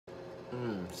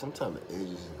sometime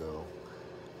ages ago,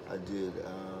 I did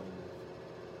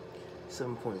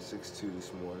 7.62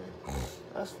 this morning.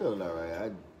 I was feeling all right.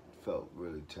 I felt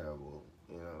really terrible.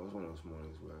 You know, it was one of those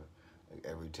mornings where, like,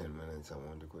 every 10 minutes I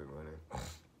wanted to quit running,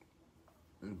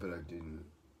 but I didn't.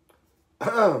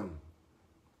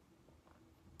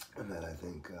 I'm at, I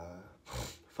think,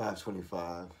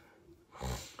 525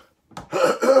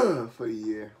 for the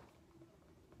year,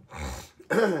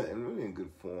 and really in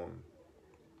good form.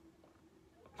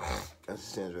 As it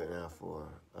stands right now for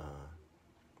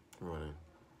running.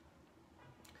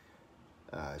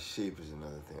 Shape is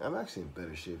another thing. I'm actually in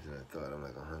better shape than I thought. I'm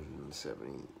like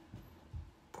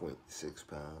 170.6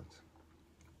 pounds.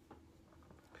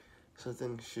 So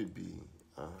things should be,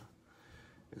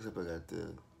 except I got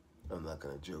I'm not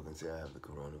going to joke and say I have the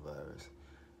coronavirus,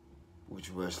 which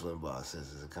Rush Limbaugh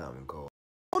says is a common cold.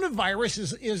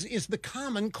 Coronavirus is the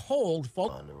common cold,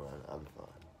 folks. On the run, I'll be fine.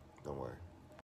 Don't worry.